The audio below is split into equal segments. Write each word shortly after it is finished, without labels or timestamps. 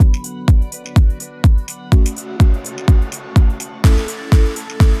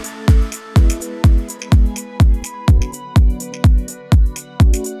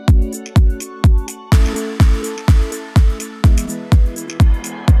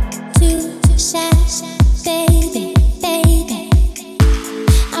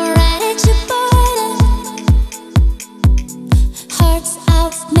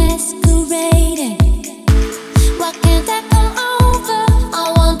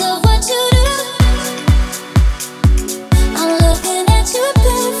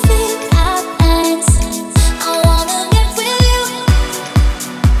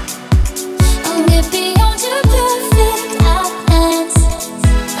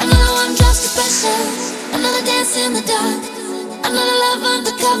the dark. Another love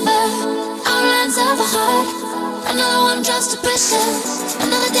undercover. Outlines of a heart. Another one drops to pressure.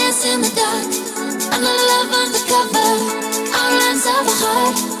 Another dance in the dark. Another love undercover. Outlines of a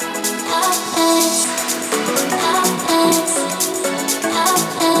heart. Outlines. Outlines.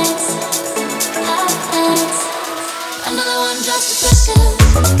 Outlines. Outlines. Another one drops to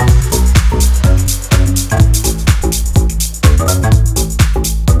pressure.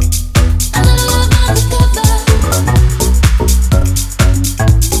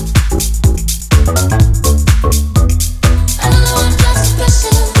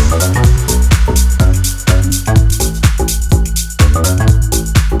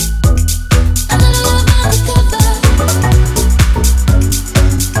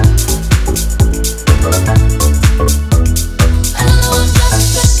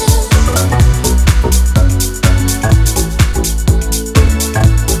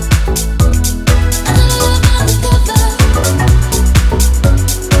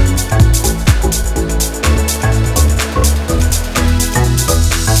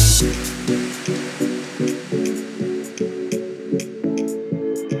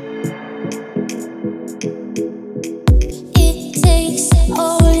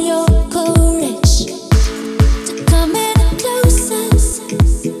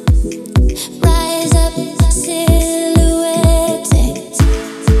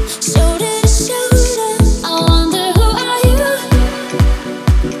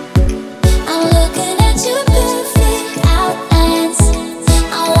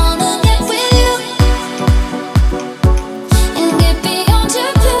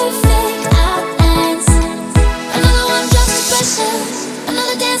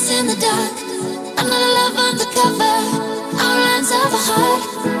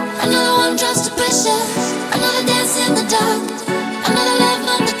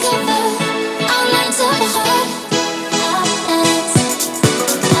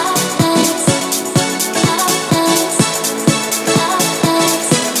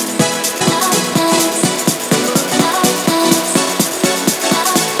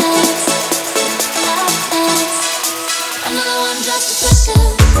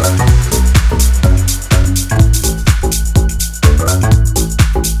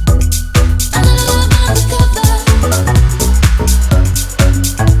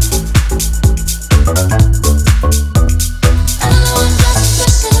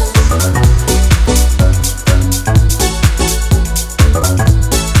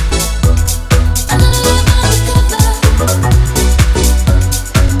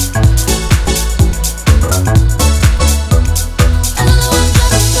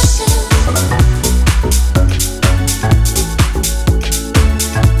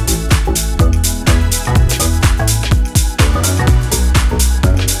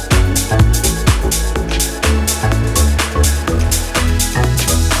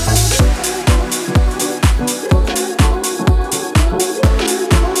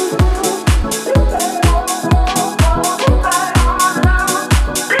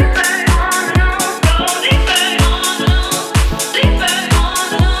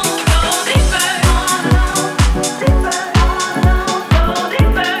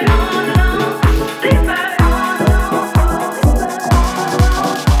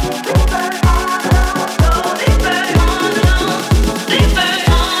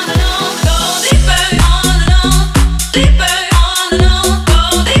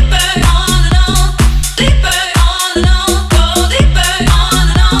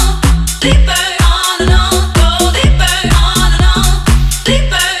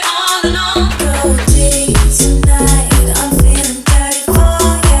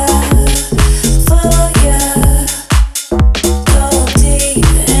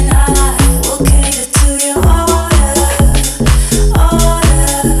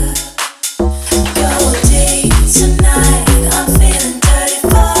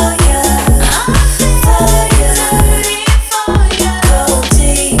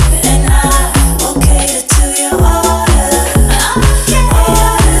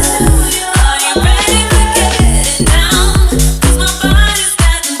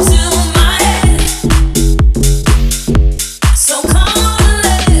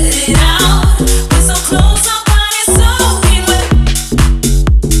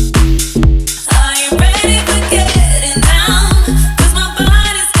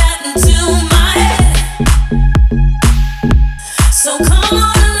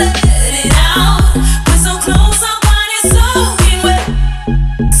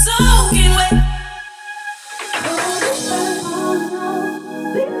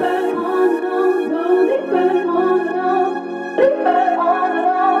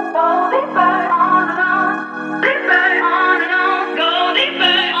 Deeper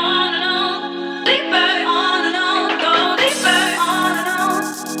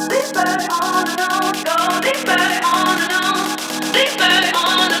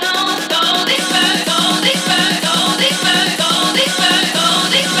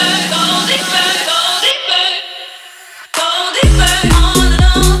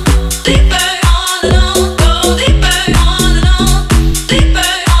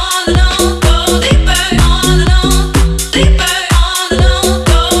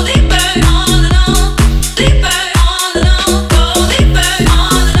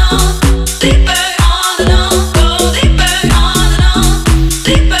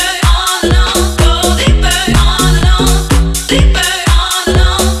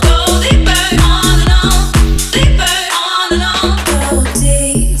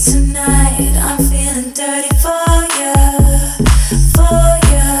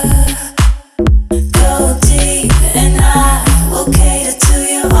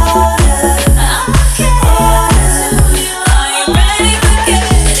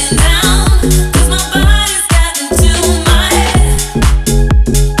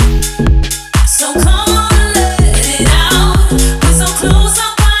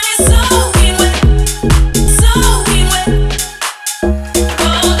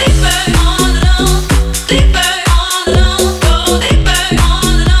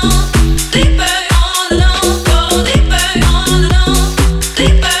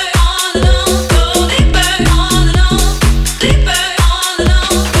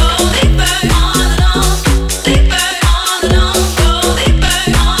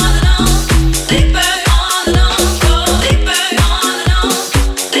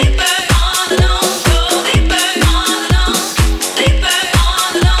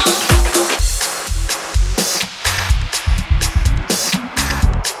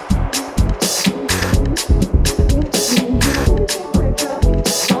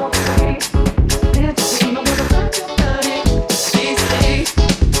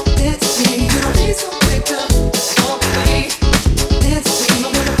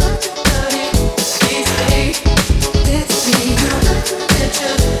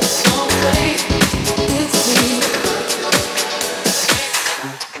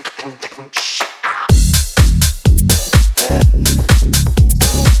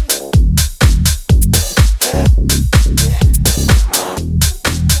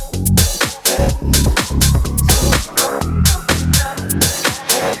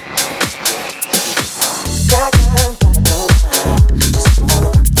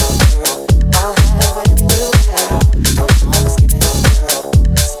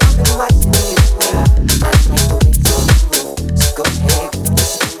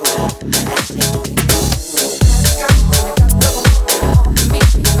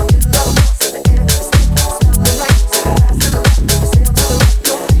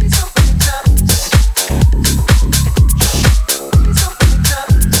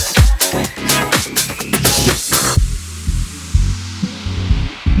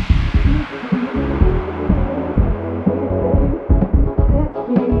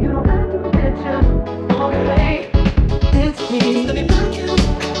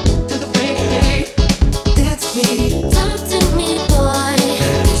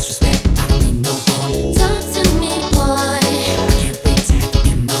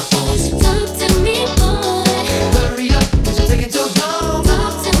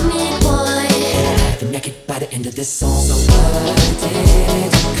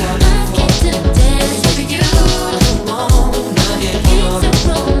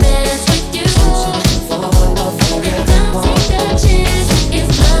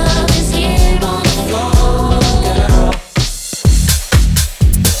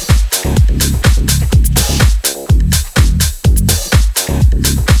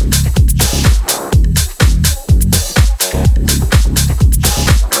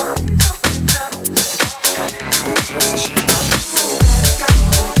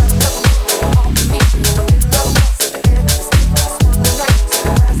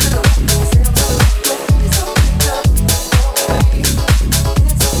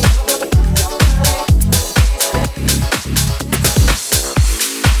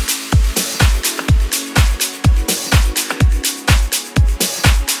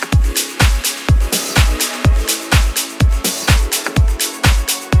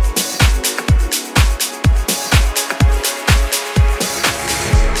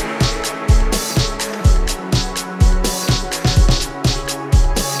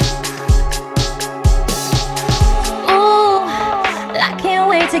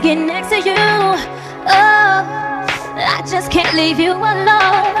to you. Oh, I just can't leave you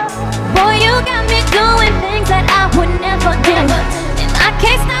alone. Boy, you got me doing things that I would never do, and I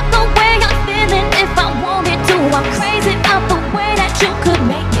can't stop the way I'm feeling if I wanted to. I'm crazy about the way that you could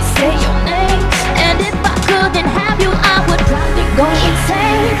make me say your name, and if I couldn't have you, I would probably go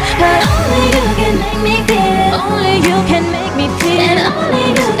insane. But only you can make me feel, only you can make me feel, and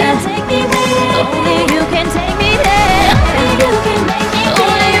only you can take me there. Only you can take me there. Only you can make me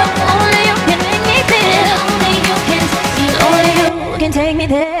feel. Only you can make me feel. Only you can take me. Only you can take me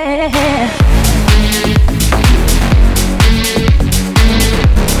there.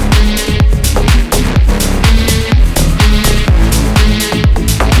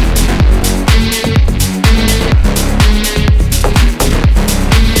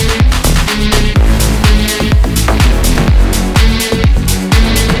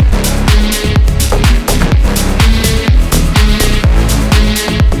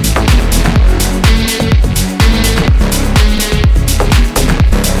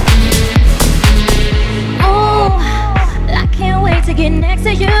 Get next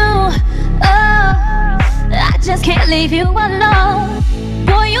to you. Oh, I just can't leave you alone.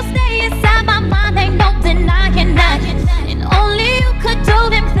 Boy, you stay inside my mind, ain't no denying that. And only you could do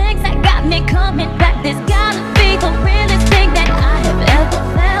them things that got me coming back. This gotta be the realest thing that I have ever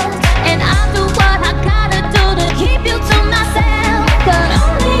felt, and I'll do what I gotta do to keep you to myself. But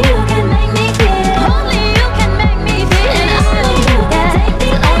only you can make me feel. Only you can make me feel. And only you can take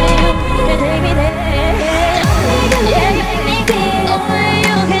me. Only you can take me there. Only you can make me feel. Only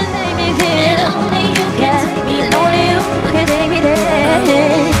you can make me feel. Only you can take me. Only you can take me there.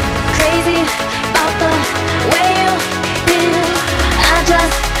 Crazy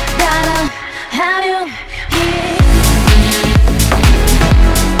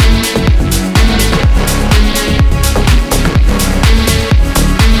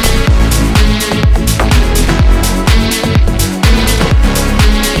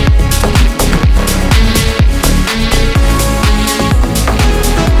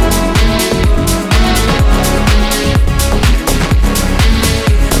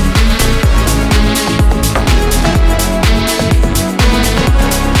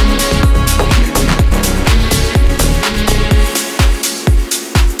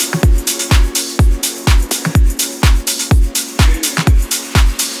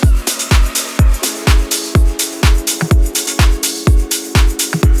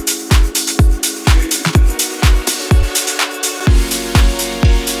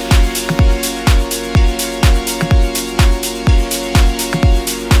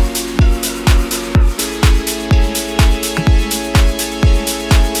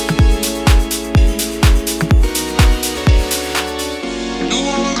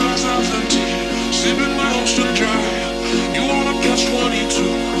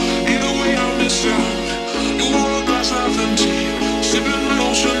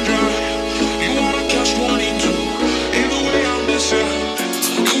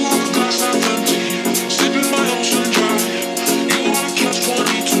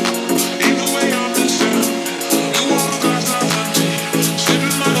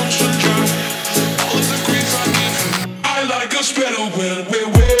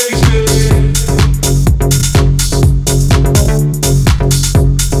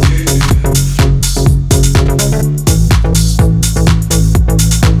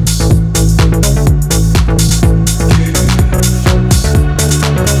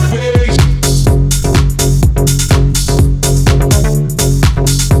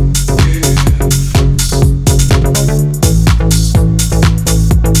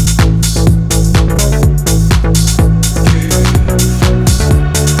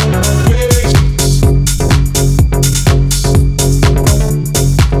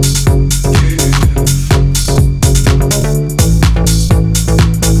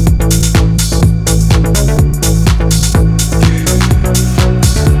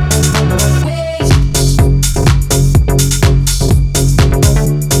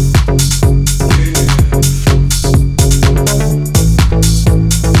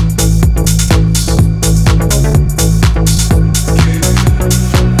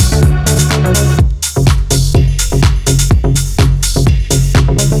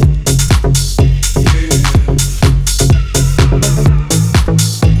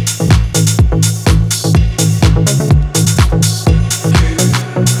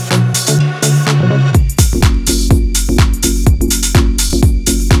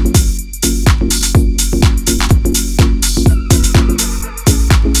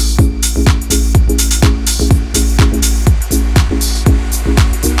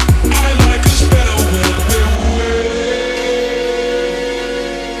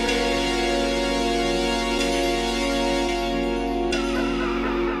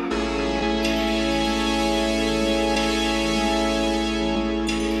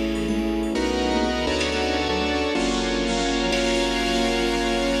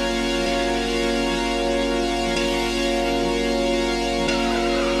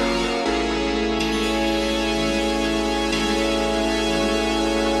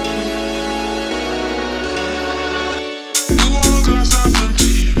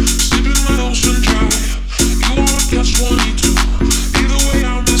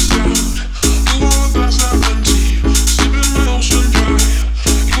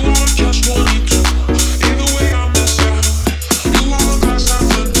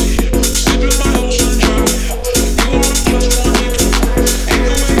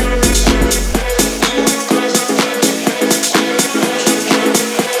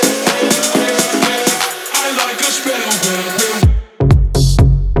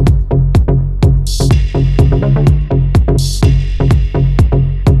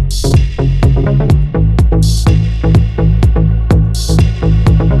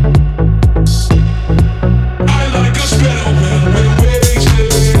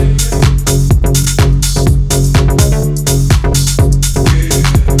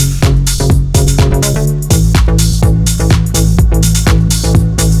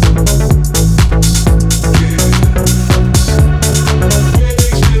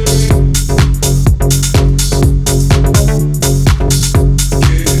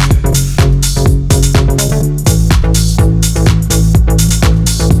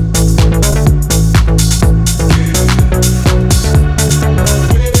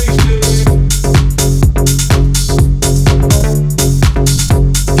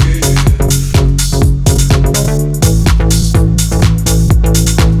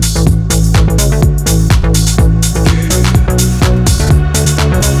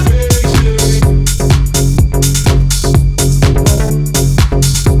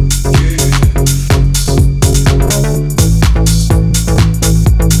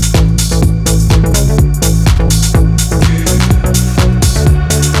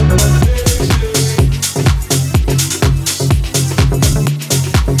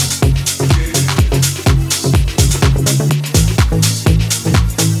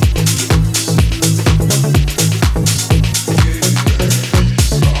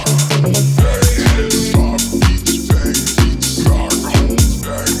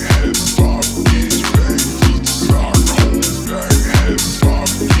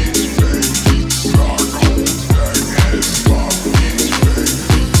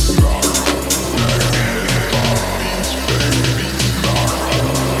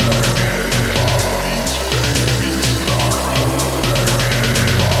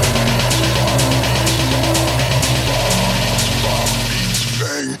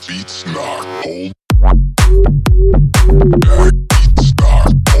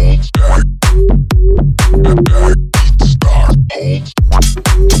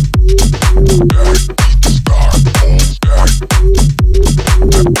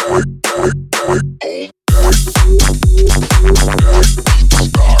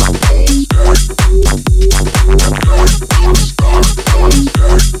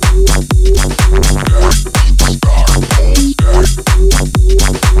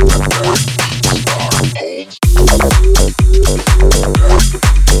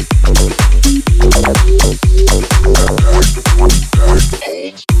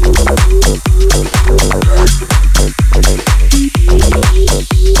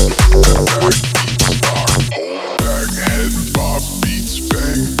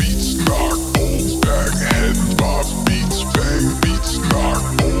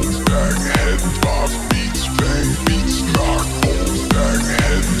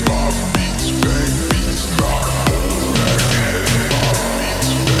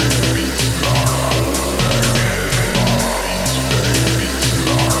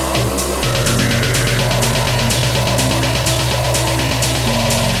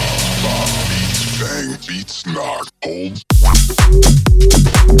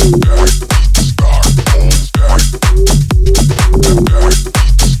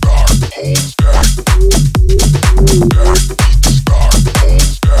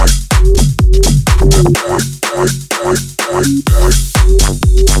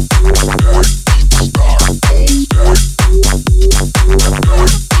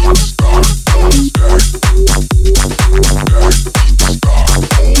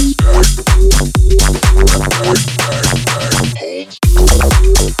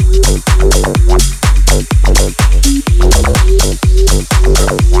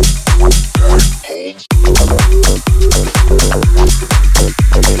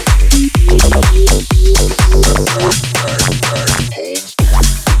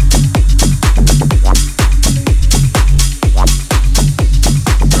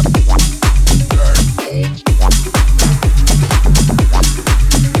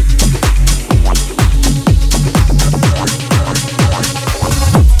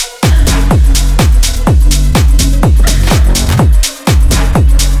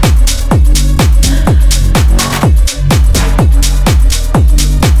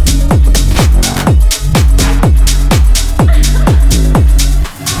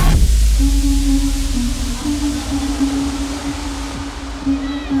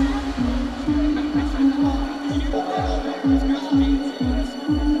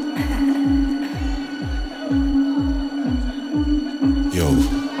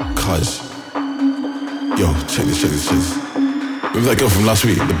Remember that girl from last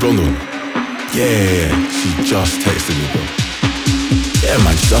week, the blonde one? Yeah, she just texted me, bro. Yeah,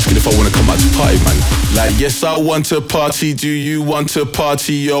 man, she's asking if I wanna come out to party, man. Like, yes, I want to party. Do you want to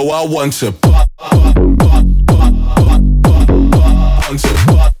party? Yo, I want to party.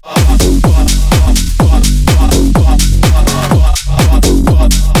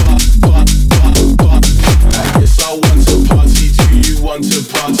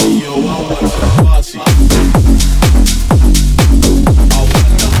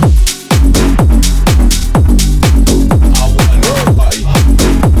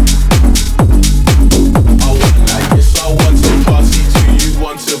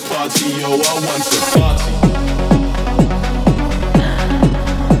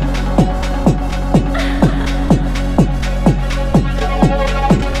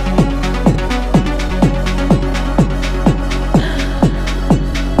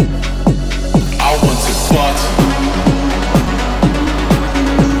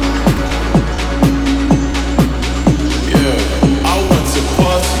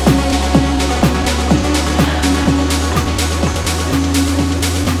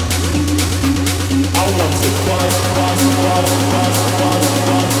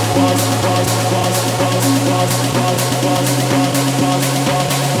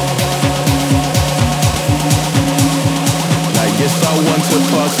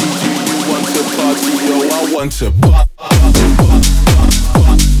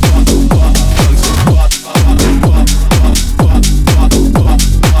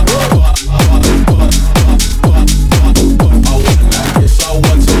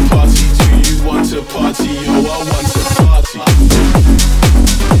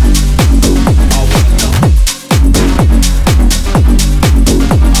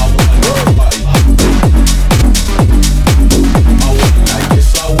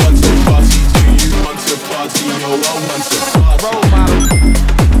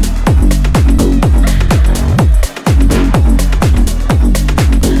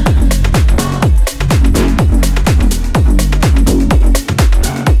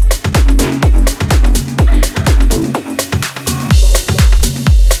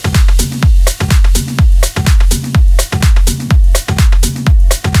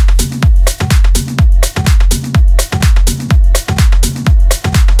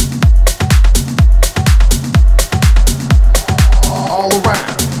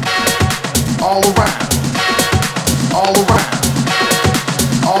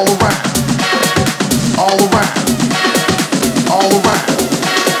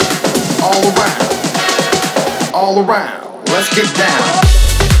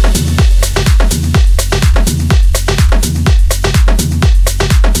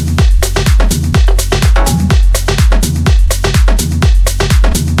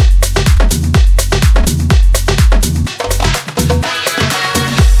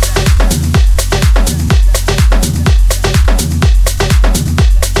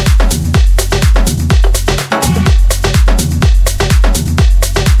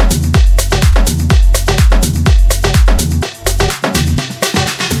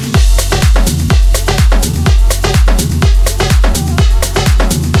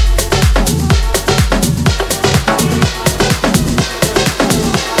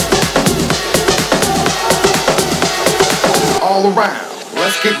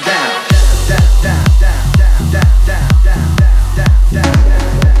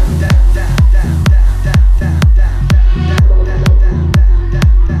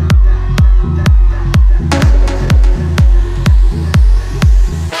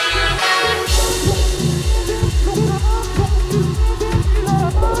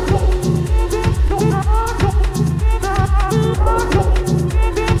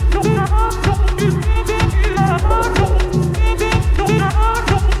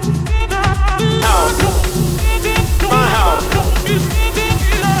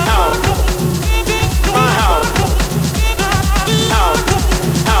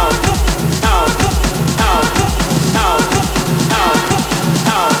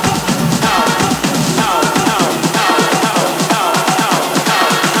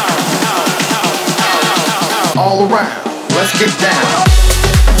 get down.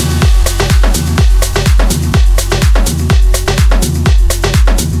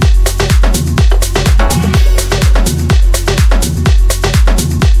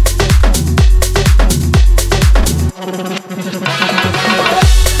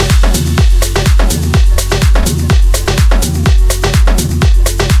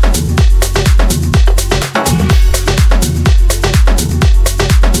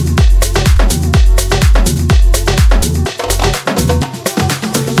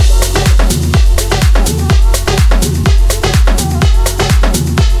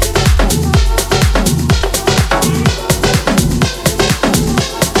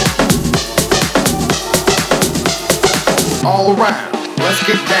 All around, let's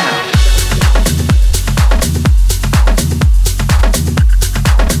get down.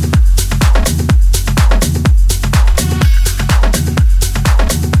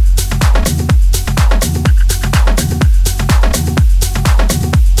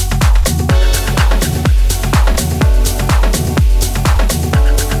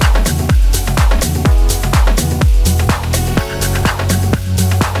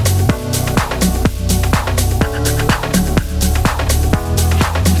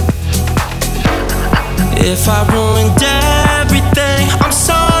 If I ruined everything, I'm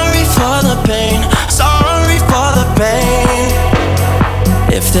sorry for the pain, sorry for the pain.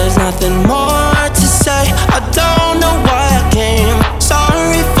 If there's nothing more to say, I don't know why I came.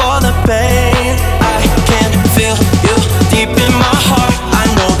 Sorry for the pain. I can feel you deep in my heart. I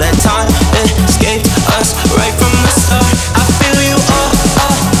know that time escaped us right from the start. I feel you all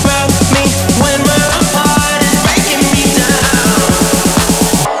around me when we're apart. It's breaking me down.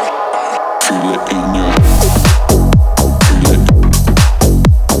 Feel it in your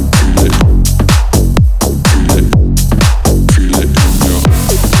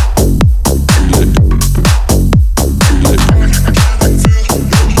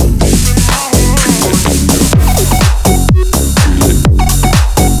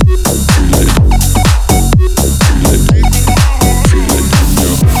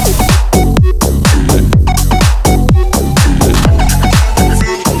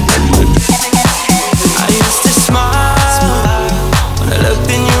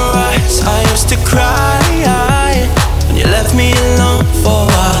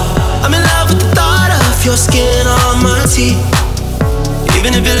your skin on my teeth.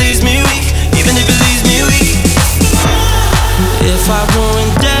 Even if it leaves me weak, even if it leaves me weak. If I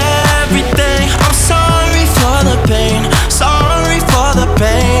ruined everything, I'm sorry for the pain, sorry for the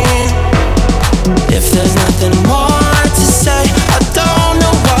pain. If there's nothing more to say, I don't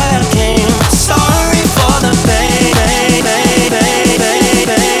know why I came. Sorry for the pain, pain, pain, pain, pain,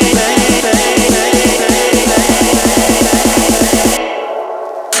 pain, pain, pain.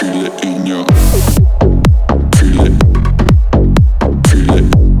 Feel it in your feel it in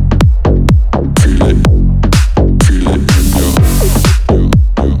your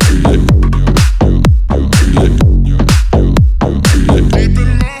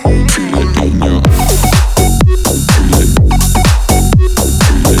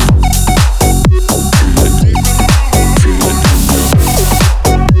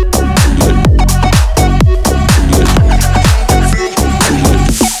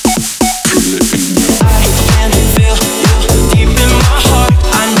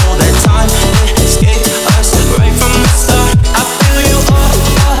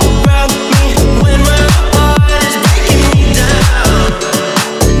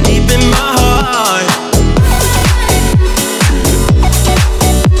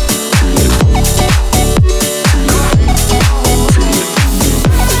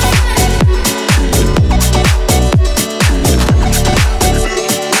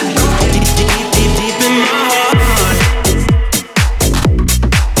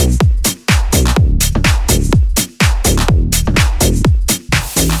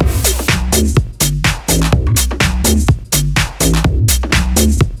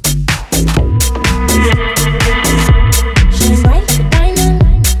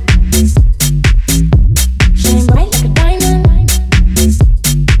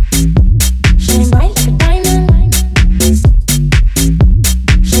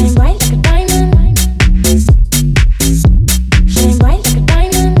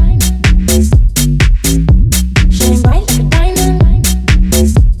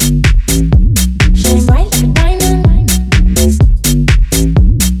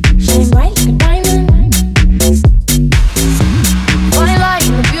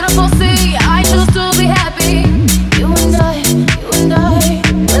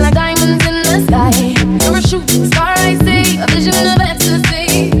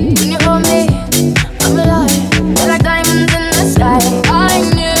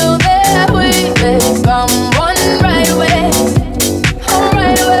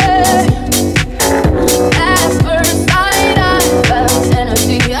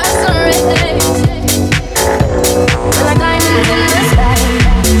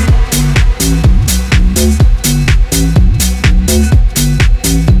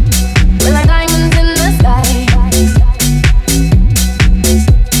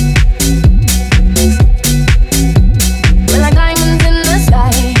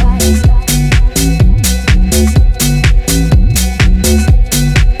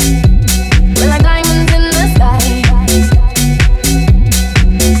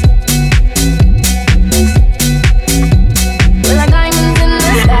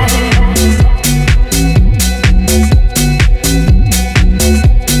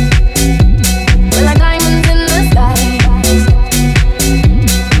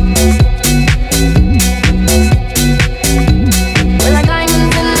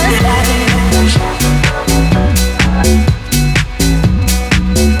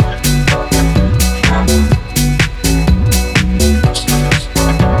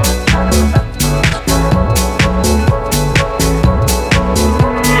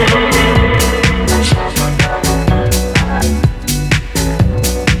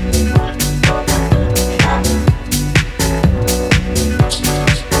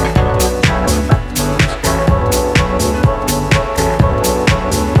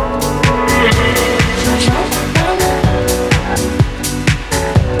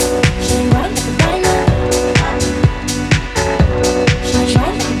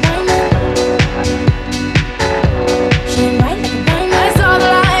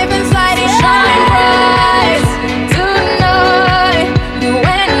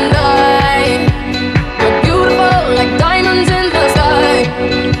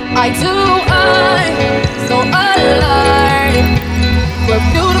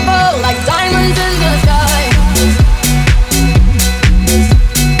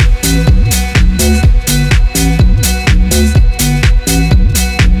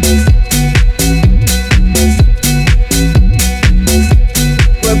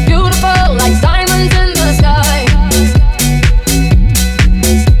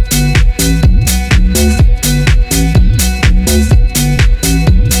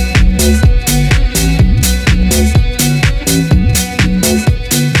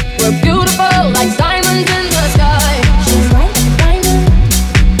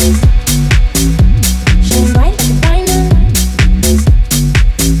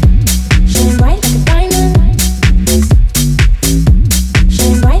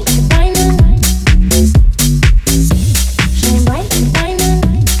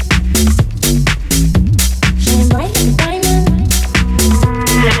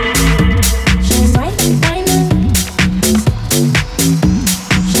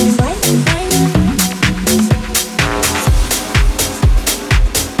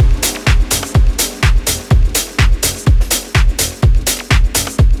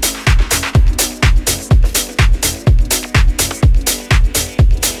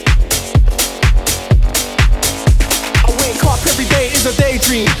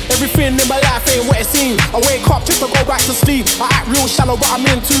Everything in my life ain't what it seems. I wake up just to go back to sleep. I act real shallow, but I'm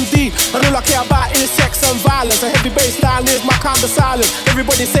in too deep. And all I care about is sex and violence. A heavy bass line is my kind of silence.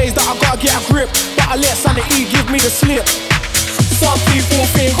 Everybody says that I gotta get a grip, but I let sanity give me the slip. Some people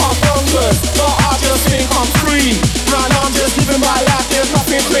think I'm bonkers, but I just think I'm free. Man, I'm just living my life, there's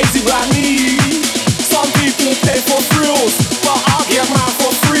nothing crazy about me. Some people pay for thrills, but I'll get mine for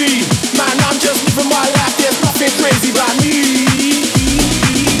free. Man, I'm just living my life, there's nothing crazy about me.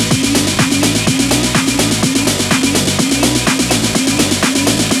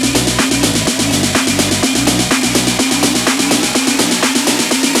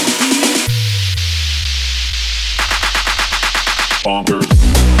 Bonkers.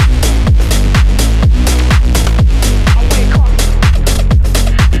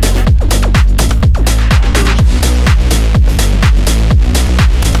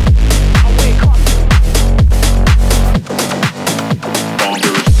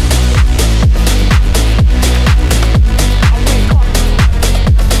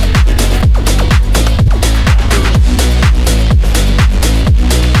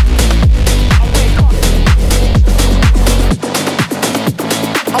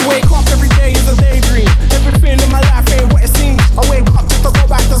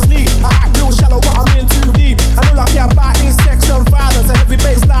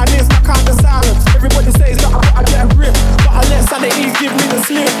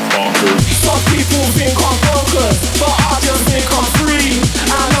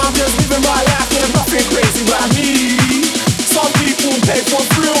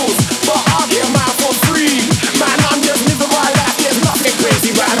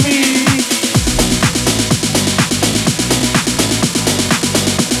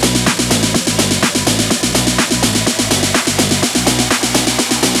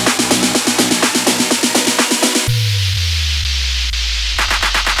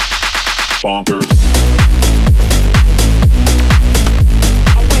 Bonkers.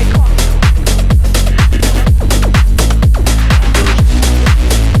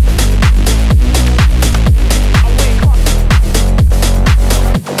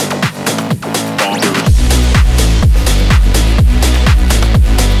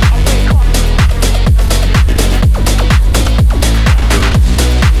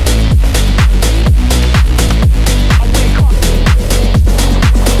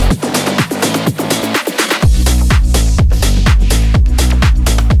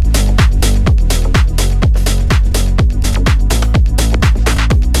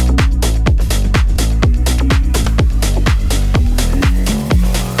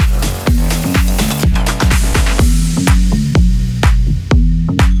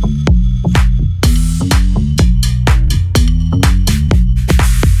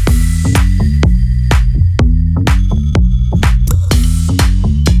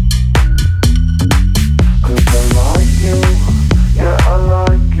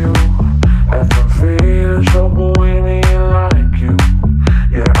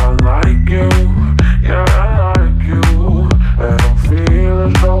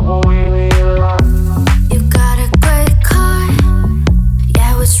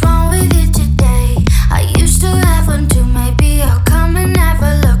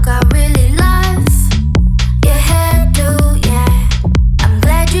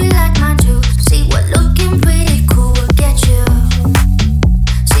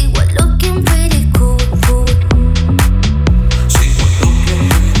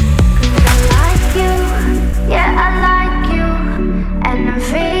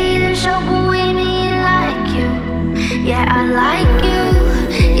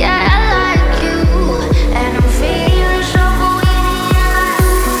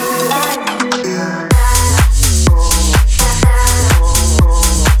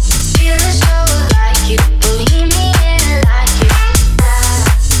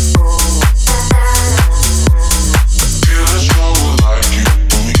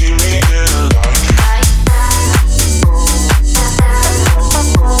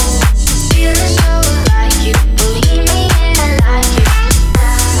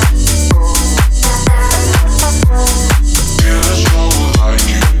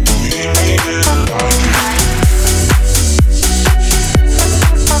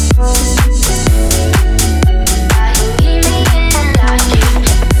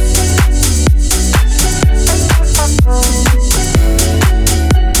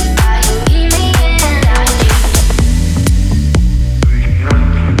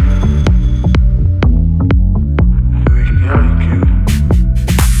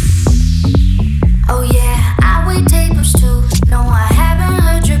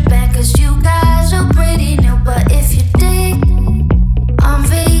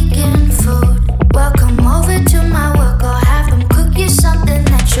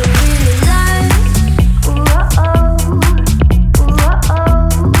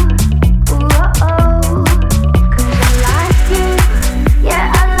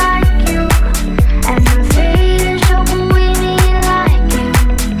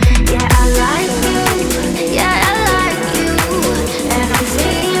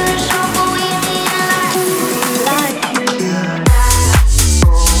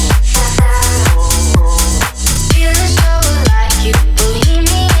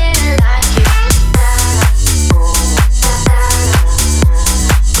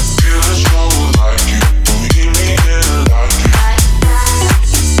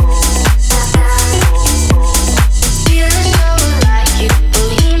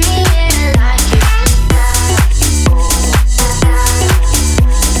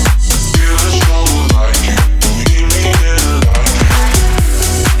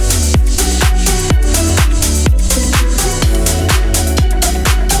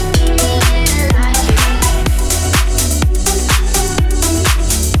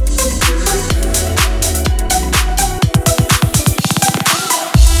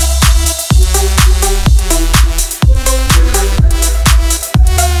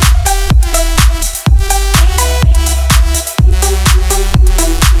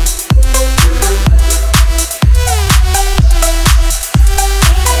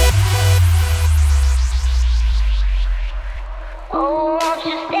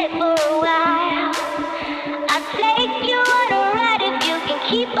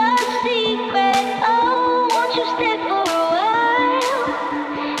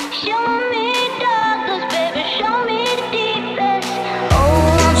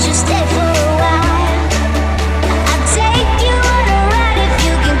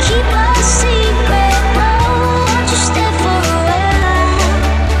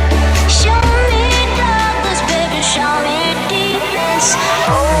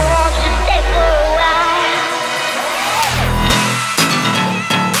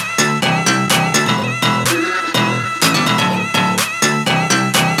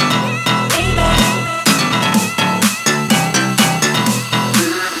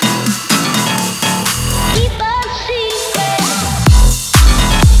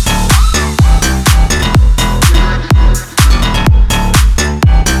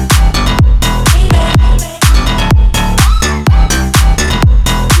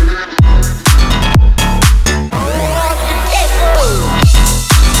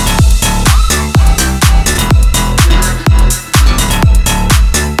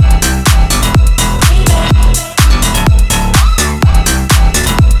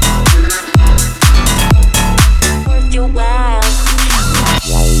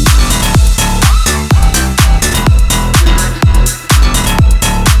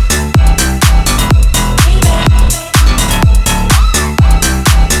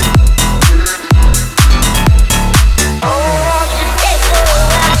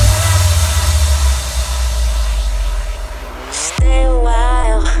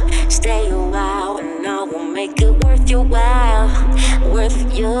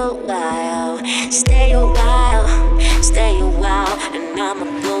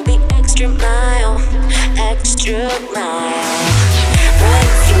 extra mile. But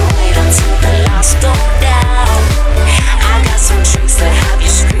if you wait until the lights go down, I got some tricks that have you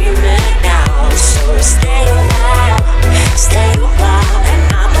screaming out. So stay a while, and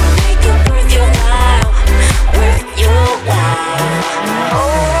I'ma make it worth your while, worth your while.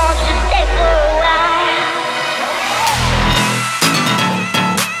 Oh, just stay for a while.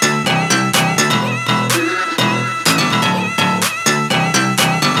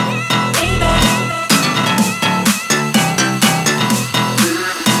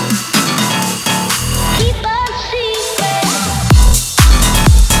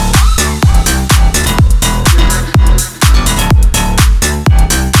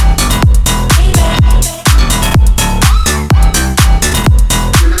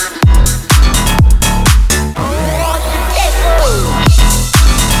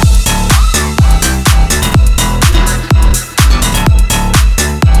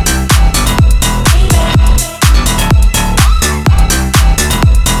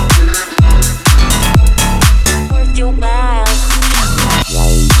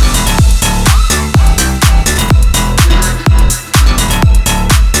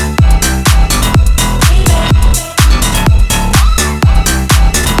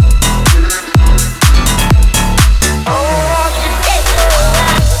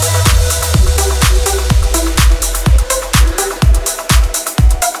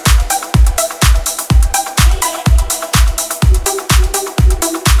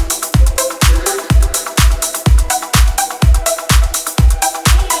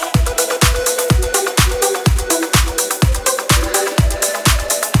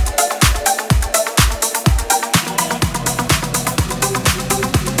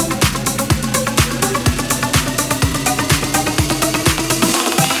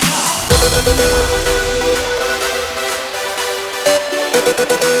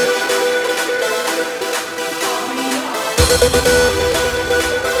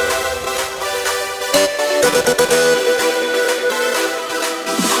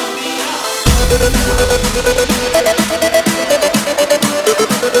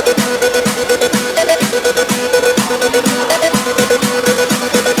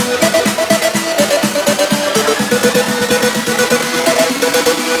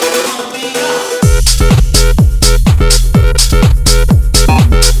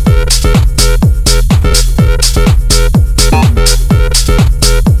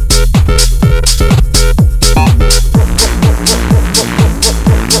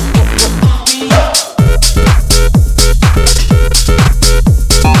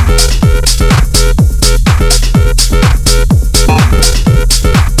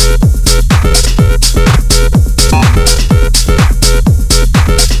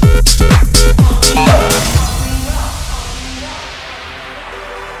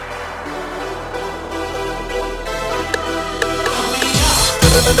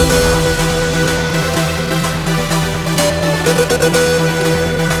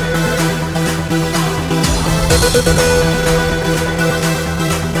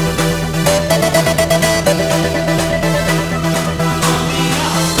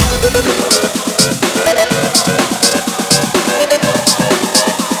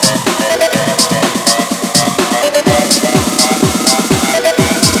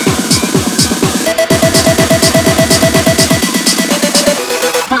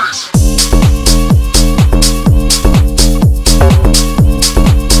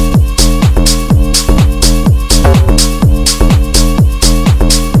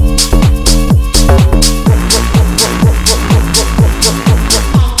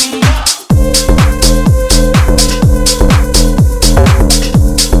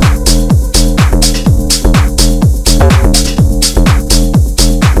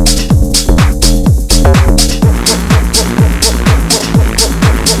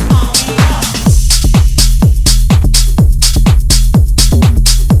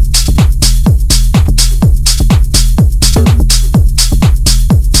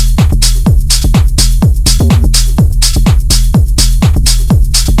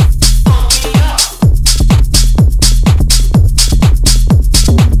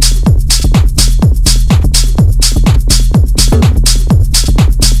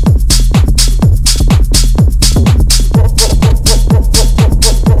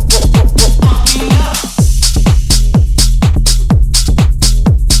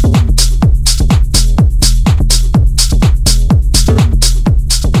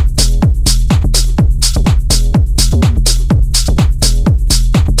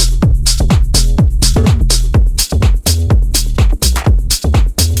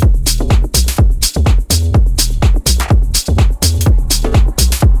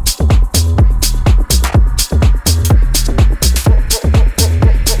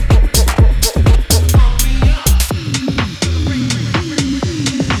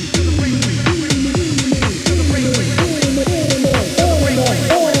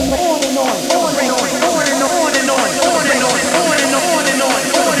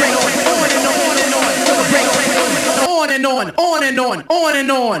 on and on, on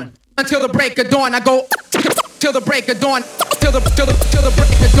and on until the break of dawn. I go till the break of dawn, till the break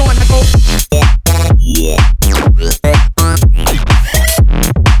of dawn. I go.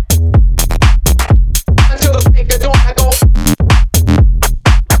 Until the break of dawn, I go.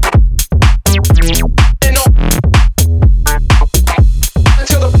 And on.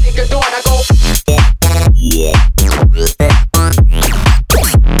 Until the break of dawn, I go.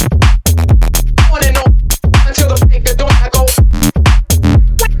 On and on. Until the break of dawn, I go.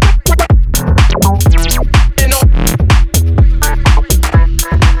 And on.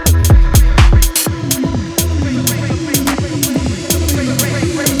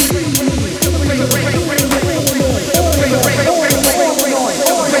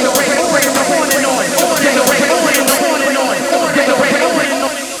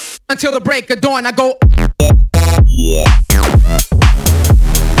 Until the break of dawn, I go.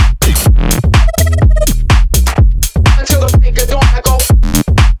 Until the break of dawn, I go.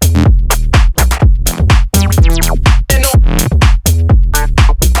 And on.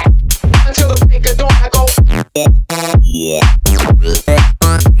 Until the break of dawn, I go.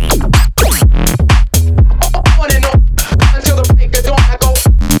 On and on. Until the break of dawn, I go.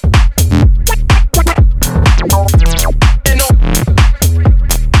 And on.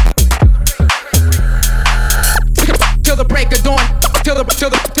 Till the break of dawn, till the break of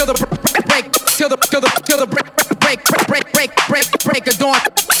dawn, till the break of dawn,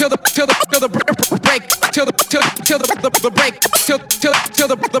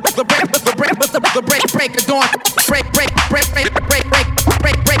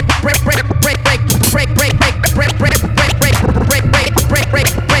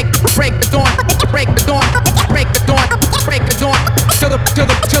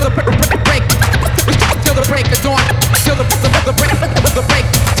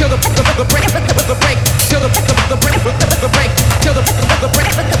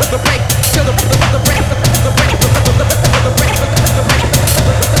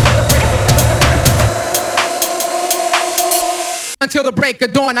 until the break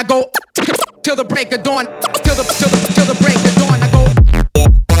of dawn, I go till the break of dawn, till the break of dawn.